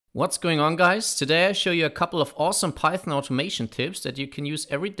What's going on, guys? Today I show you a couple of awesome Python automation tips that you can use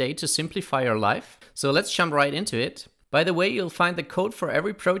every day to simplify your life. So let's jump right into it. By the way, you'll find the code for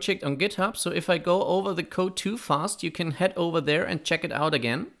every project on GitHub, so if I go over the code too fast, you can head over there and check it out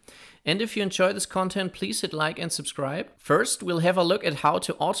again. And if you enjoy this content, please hit like and subscribe. First, we'll have a look at how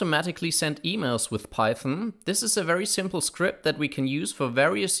to automatically send emails with Python. This is a very simple script that we can use for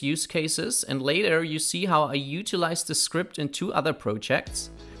various use cases, and later you see how I utilize this script in two other projects.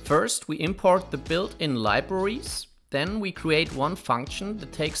 First, we import the built-in libraries. Then we create one function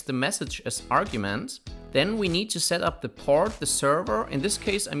that takes the message as argument. Then we need to set up the port, the server. In this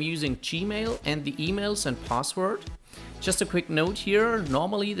case, I'm using Gmail and the emails and password. Just a quick note here,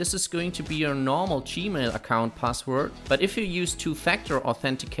 normally this is going to be your normal Gmail account password, but if you use two-factor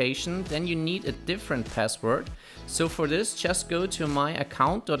authentication, then you need a different password. So for this, just go to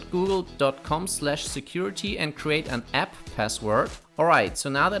myaccount.google.com/security and create an app password. Alright, so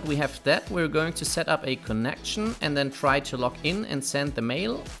now that we have that, we're going to set up a connection and then try to log in and send the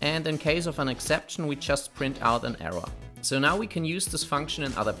mail, and in case of an exception, we just print out an error. So now we can use this function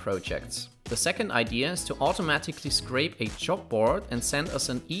in other projects. The second idea is to automatically scrape a job board and send us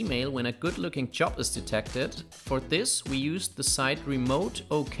an email when a good-looking job is detected. For this, we used the site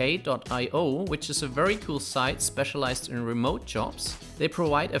remoteok.io, which is a very cool site specialized in remote jobs. They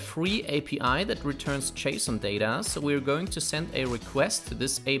provide a free API that returns JSON data, so we're going to send a request to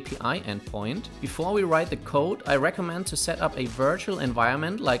this API endpoint. Before we write the code, I recommend to set up a virtual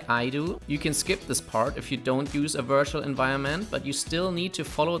environment like I do. You can skip this part if you don't use a virtual environment, but you still need to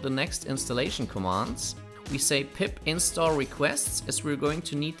follow the next installation commands. We say pip install requests, as we're going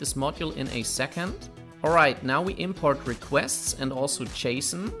to need this module in a second. Alright, now we import requests and also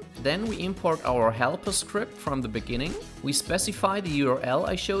JSON. Then we import our helper script from the beginning. We specify the URL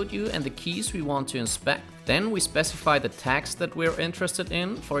I showed you and the keys we want to inspect. Then we specify the tags that we're interested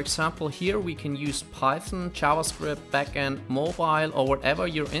in. For example, here we can use Python, JavaScript, backend, mobile, or whatever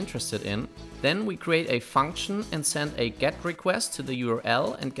you're interested in. Then we create a function and send a GET request to the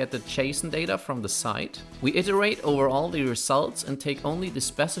URL and get the JSON data from the site. We iterate over all the results and take only the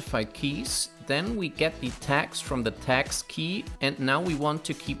specified keys. Then we get the tags from the tags key, and now we want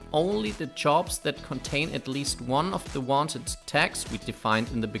to keep only the jobs that contain at least one of the wanted tags we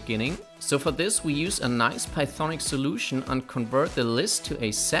defined in the beginning. So for this we use a nice Pythonic solution and convert the list to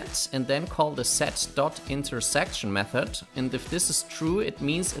a set and then call the set.intersection method. And if this is true, it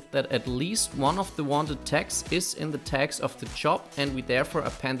means that at least one of the wanted tags is in the tags of the job, and we therefore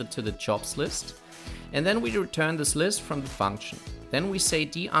append it to the jobs list. And then we return this list from the function. Then we say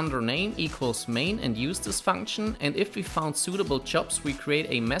d_name equals main and use this function, and if we found suitable jobs, we create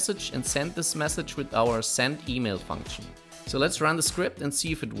a message and send this message with our send email function. So let's run the script and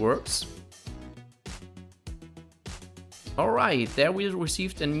see if it works. Alright, there we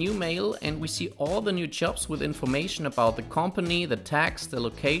received a new mail and we see all the new jobs with information about the company, the tags, the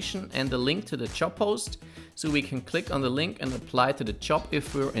location and the link to the job post. So we can click on the link and apply to the job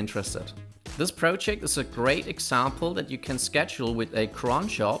if we're interested. This project is a great example that you can schedule with a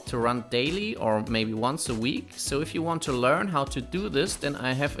Cronjob to run daily or maybe once a week. So if you want to learn how to do this, then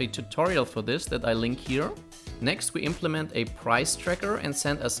I have a tutorial for this that I link here. Next, we implement a price tracker and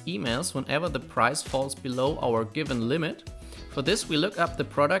send us emails whenever the price falls below our given limit. For this, we look up the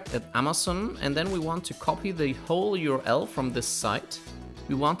product at Amazon and then we want to copy the whole URL from this site.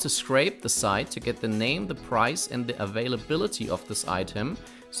 We want to scrape the site to get the name, the price and the availability of this item.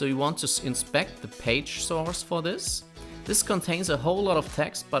 So we want to inspect the page source for this. This contains a whole lot of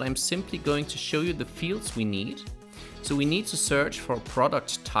text, but I'm simply going to show you the fields we need. So we need to search for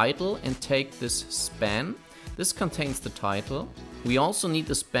product title and take this span. This contains the title. We also need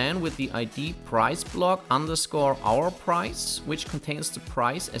the span with the ID price block _ our price, which contains the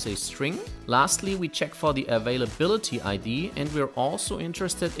price as a string. Lastly, we check for the availability ID, and we're also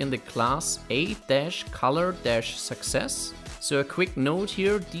interested in the class a-color-success. So a quick note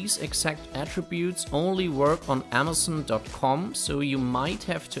here, these exact attributes only work on Amazon.com, so you might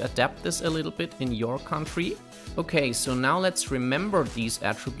have to adapt this a little bit in your country. Okay, so now let's remember these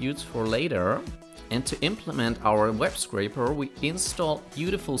attributes for later. And to implement our web scraper, we install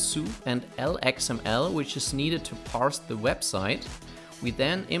Beautiful Soup and LXML, which is needed to parse the website. We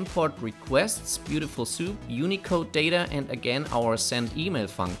then import requests, Beautiful Soup, Unicode data, and again our send email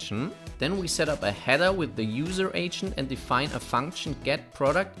function. Then we set up a header with the user agent and define a function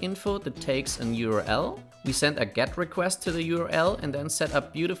getProductInfo that takes an URL. We send a GET request to the URL and then set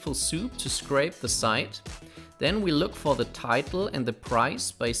up Beautiful Soup to scrape the site. Then we look for the title and the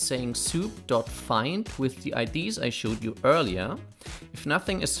price by saying soup.find with the IDs I showed you earlier. If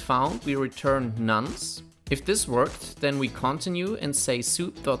nothing is found, we return nones. If this worked, then we continue and say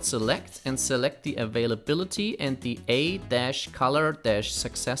soup.select and select the availability and the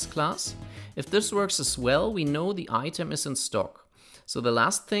a-color-success class. If this works as well, we know the item is in stock. So the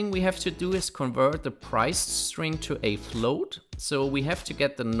last thing we have to do is convert the price string to a float. So we have to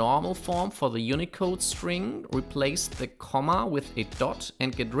get the normal form for the Unicode string, replace the comma with a dot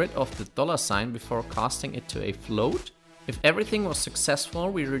and get rid of the $sign before casting it to a float. If everything was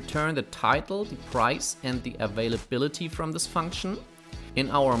successful, we return the title, the price and the availability from this function. In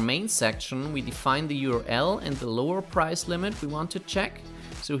our main section, we define the URL and the lower price limit we want to check.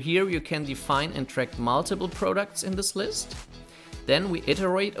 So here you can define and track multiple products in this list. Then we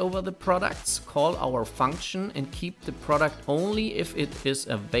iterate over the products, call our function and keep the product only if it is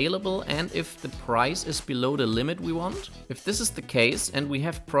available and if the price is below the limit we want. If this is the case and we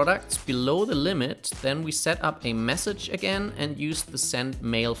have products below the limit, then we set up a message again and use the send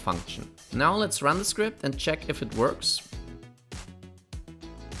mail function. Now let's run the script and check if it works.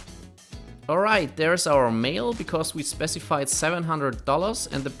 Alright, there's our mail because we specified $700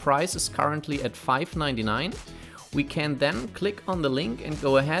 and the price is currently at $5.99. We can then click on the link and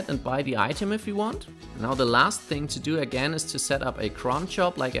go ahead and buy the item if we want. Now the last thing to do again is to set up a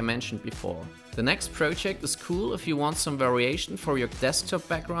Cronjob like I mentioned before. The next project is cool if you want some variation for your desktop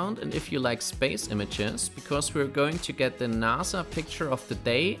background and if you like space images, because we're going to get the NASA picture of the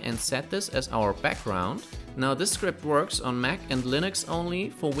day and set this as our background. Now this script works on Mac and Linux only.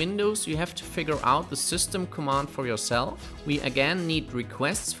 For Windows you have to figure out the system command for yourself. We again need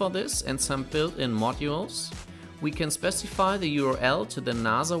requests for this and some built-in modules. We can specify the URL to the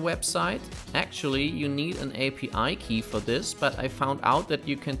NASA website. Actually, you need an API key for this, but I found out that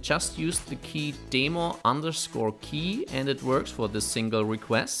you can just use the key demo_key and it works for this single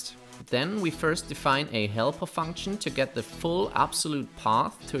request. Then we first define a helper function to get the full absolute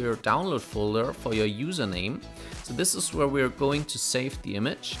path to your download folder for your username. So this is where we're going to save the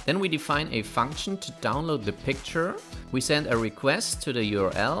image. Then we define a function to download the picture. We send a request to the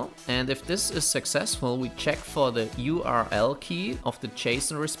URL, and if this is successful, we check for the URL key of the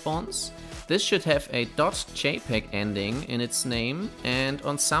JSON response. This should have a .jpg ending in its name, and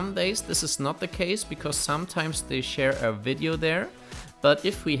on some days this is not the case because sometimes they share a video there. But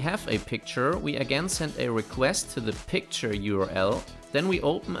if we have a picture, we again send a request to the picture URL. Then we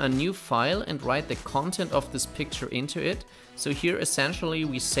open a new file and write the content of this picture into it. So here essentially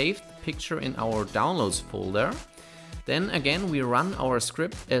we save the picture in our downloads folder. Then again we run our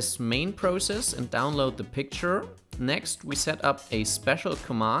script as main process and download the picture. Next we set up a special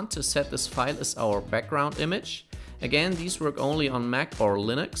command to set this file as our background image. Again, these work only on Mac or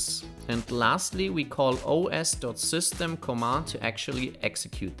Linux. And lastly, we call os.system command to actually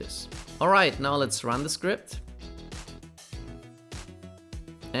execute this. Alright, now let's run the script.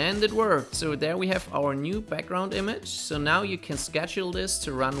 And it worked. So there we have our new background image. So now you can schedule this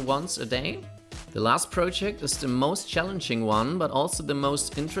to run once a day. The last project is the most challenging one, but also the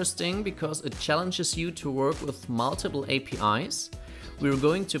most interesting because it challenges you to work with multiple APIs. We're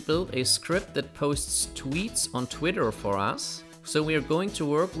going to build a script that posts tweets on Twitter for us. So we are going to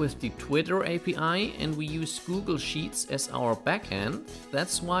work with the Twitter API and we use Google Sheets as our backend.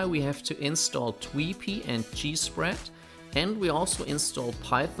 That's why we have to install Tweepy and gspread. And we also install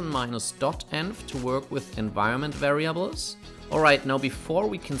python-.env to work with environment variables. Alright, now before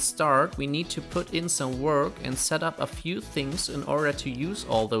we can start, we need to put in some work and set up a few things in order to use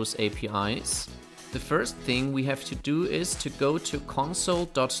all those APIs. The first thing we have to do is to go to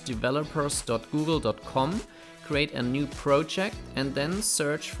console.developers.google.com, create a new project and then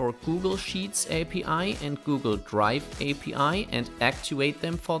search for Google Sheets API and Google Drive API and activate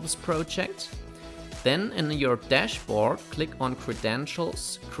them for this project. Then in your dashboard, click on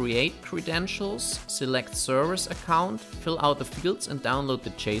Credentials, Create Credentials, select Service Account, fill out the fields and download the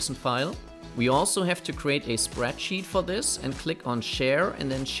JSON file. We also have to create a spreadsheet for this and click on Share and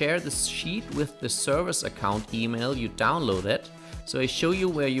then share this sheet with the service account email you downloaded. So I show you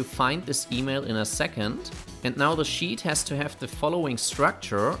where you find this email in a second. And now the sheet has to have the following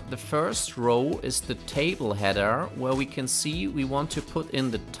structure. The first row is the table header, where we can see we want to put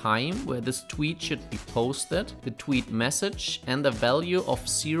in the time where this tweet should be posted, the tweet message and the value of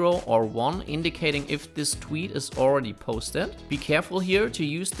 0 or 1 indicating if this tweet is already posted. Be careful here to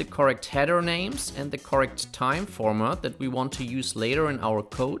use the correct header names and the correct time format that we want to use later in our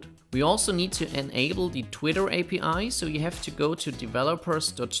code. We also need to enable the Twitter API, so you have to go to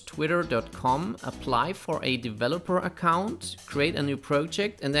developers.twitter.com, apply for a developer account, create a new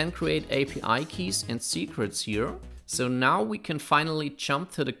project and then create API keys and secrets here. So now we can finally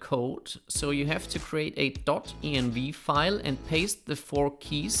jump to the code. So you have to create a .env file and paste the 4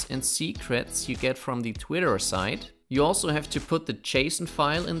 keys and secrets you get from the Twitter site. You also have to put the JSON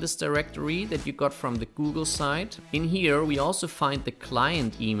file in this directory that you got from the Google site. In here we also find the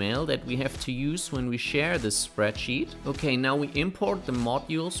client email that we have to use when we share this spreadsheet. Okay, now we import the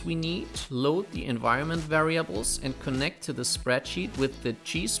modules we need, load the environment variables and connect to the spreadsheet with the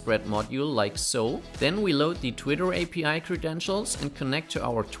gspread module like so. Then we load the Twitter API credentials and connect to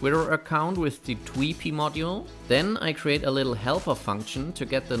our Twitter account with the tweepy module. Then I create a little helper function to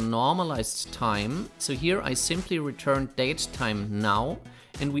get the normalized time. So here I simply return date time now,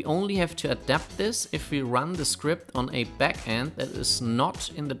 and we only have to adapt this if we run the script on a backend that is not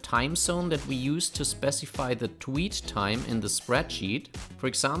in the time zone that we use to specify the tweet time in the spreadsheet. For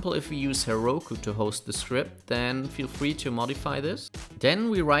example, if we use Heroku to host the script, then feel free to modify this. Then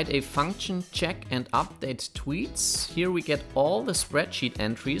we write a function check and update tweets. Here we get all the spreadsheet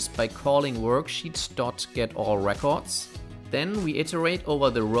entries by calling worksheet.getAllRecords. Then we iterate over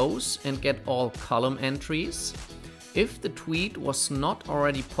the rows and get all column entries. If the tweet was not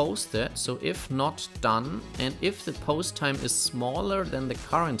already posted, so if not done, and if the post time is smaller than the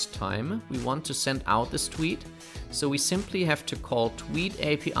current time, we want to send out this tweet. So we simply have to call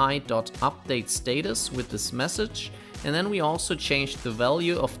tweetapi.updateStatus with this message, and then we also change the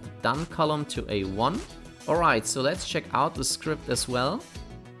value of the done column to a 1. Alright, so let's check out the script as well.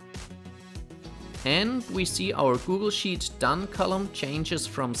 And we see our Google Sheet done column changes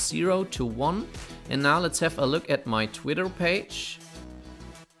from 0 to 1. And now let's have a look at my Twitter page.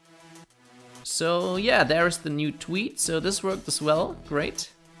 So yeah, there's the new tweet. So this worked as well,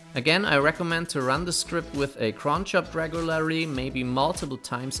 great. Again, I recommend to run the script with a cron job regularly, maybe multiple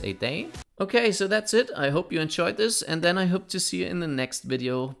times a day. Okay, so that's it. I hope you enjoyed this, and then I hope to see you in the next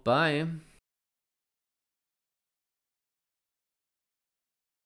video. Bye.